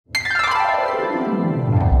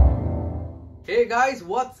Hey guys,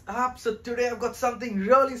 what's up? So today I've got something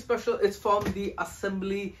really special. It's from the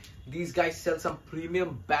assembly. These guys sell some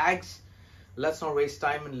premium bags. Let's not waste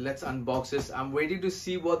time and let's unbox this. I'm waiting to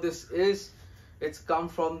see what this is. It's come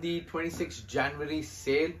from the 26th January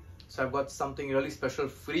sale. So I've got something really special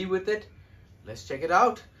free with it. Let's check it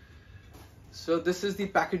out. So this is the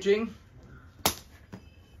packaging.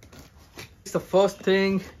 The first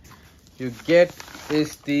thing you get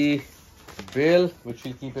is the bill, which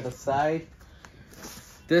we'll keep it aside.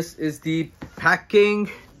 This is the packing.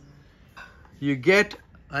 You get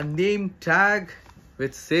a name tag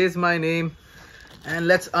which says my name, and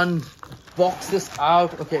let's unbox this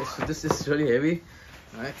out. Okay, so this is really heavy.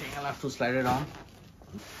 I think I'll have to slide it on.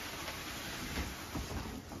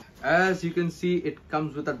 As you can see, it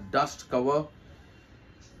comes with a dust cover.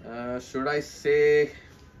 Should I say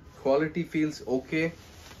quality feels okay.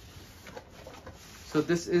 So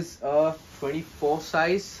this is a 24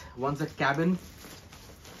 size. One's a cabin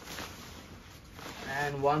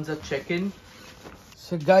and one's a check-in.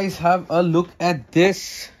 So guys, have a look at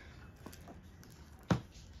this.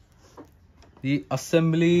 The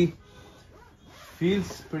assembly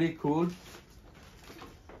feels pretty cool.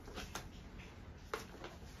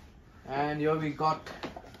 And here we got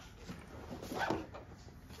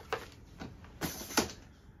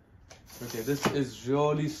okay, this is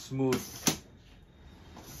really smooth.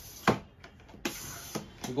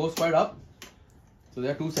 It goes quite up. So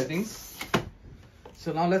there are two settings.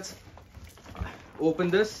 So now let's open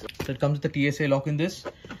this. So it comes with the TSA lock in this.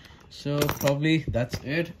 So probably that's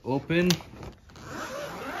it. Open.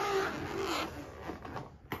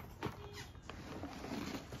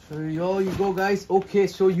 So here you go guys. Okay,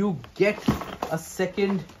 so you get a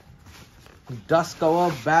second dust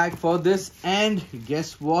cover bag for this, and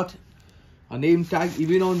guess what? A name tag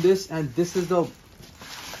even on this, and this is the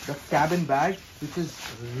cabin bag, which is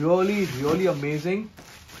really amazing.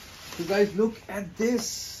 So guys, look at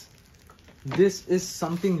this. This is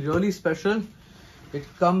something really special. It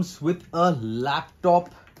comes with a laptop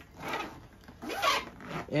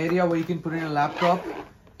area where you can put in a laptop.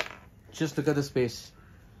 Just look at the space.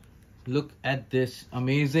 Look at this.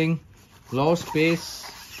 Amazing. Lot of space.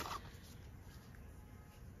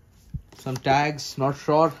 Some tags, not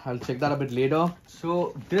sure. I'll check that a bit later.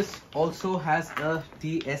 So this also has a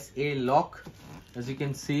TSA lock. As you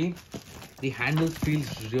can see, the handle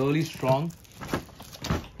feels really strong.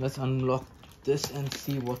 Let's unlock this and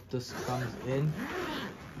see what this comes in.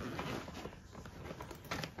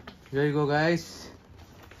 Here you go guys.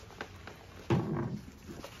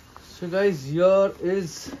 So guys, here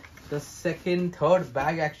is the third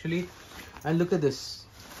bag actually. And look at this.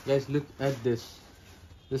 Guys, look at this.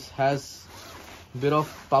 This has a bit of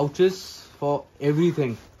pouches for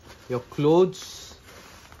everything. Your clothes.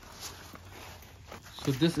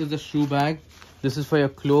 So this is the shoe bag. This is for your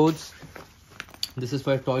clothes. This is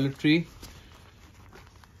for your toiletry.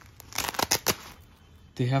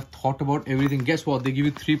 They have thought about everything. Guess what? They give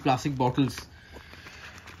you 3 plastic bottles.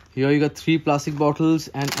 Here you got 3 plastic bottles,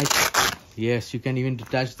 and yes, you can even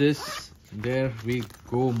detach this. There we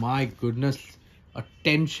go. My goodness.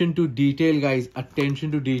 Attention to detail, guys.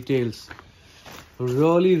 Attention to details.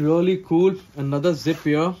 Really cool. Another zip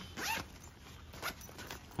here.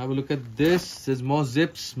 Have a look at this. There's more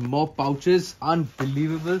zips, more pouches.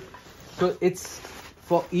 Unbelievable. So it's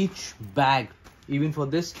for each bag, even for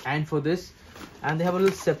this and for this. And they have a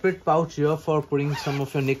little separate pouch here for putting some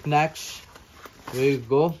of your knickknacks. There you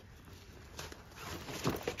go.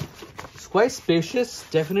 It's quite spacious.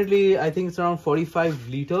 Definitely, I think it's around 45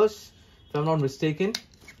 liters, if I'm not mistaken.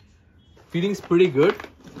 Feeling's pretty good.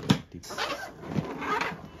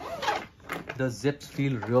 The zips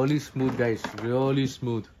feel really smooth, guys. Really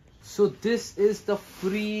smooth. So this is the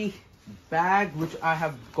free bag which I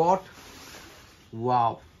have got.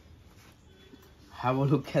 Wow. Have a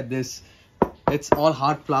look at this. It's all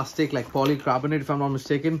hard plastic, like polycarbonate, if I'm not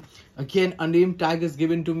mistaken. Again, a name tag is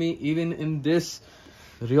given to me even in this.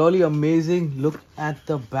 Really amazing. Look at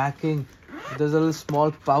the backing. There's a little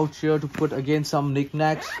small pouch here to put again some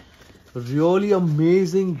knickknacks. Really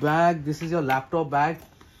amazing bag. This is your laptop bag,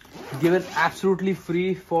 given absolutely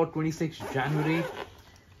free for 26th January.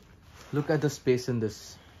 Look at the space in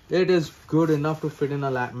this. It is good enough to fit in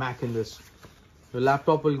a Mac in this. The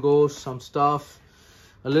laptop will go, some stuff,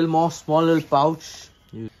 a little more small little pouch,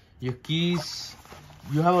 your keys.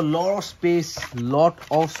 You have a lot of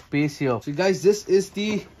space here. So guys, this is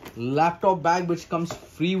the laptop bag which comes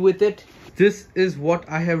free with it. This is what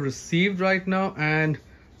I have received right now, and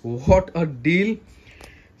what a deal.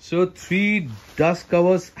 So 3 dust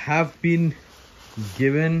covers have been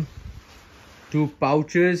given, 2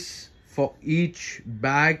 pouches for each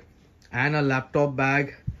bag. and a laptop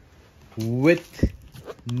bag with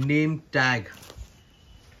name tag.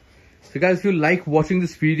 So guys, if you like watching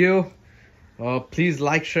this video, please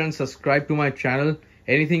like, share and subscribe to my channel.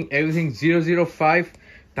 Anything everything 005.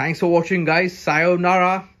 Thanks for watching guys.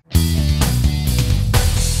 Sayonara.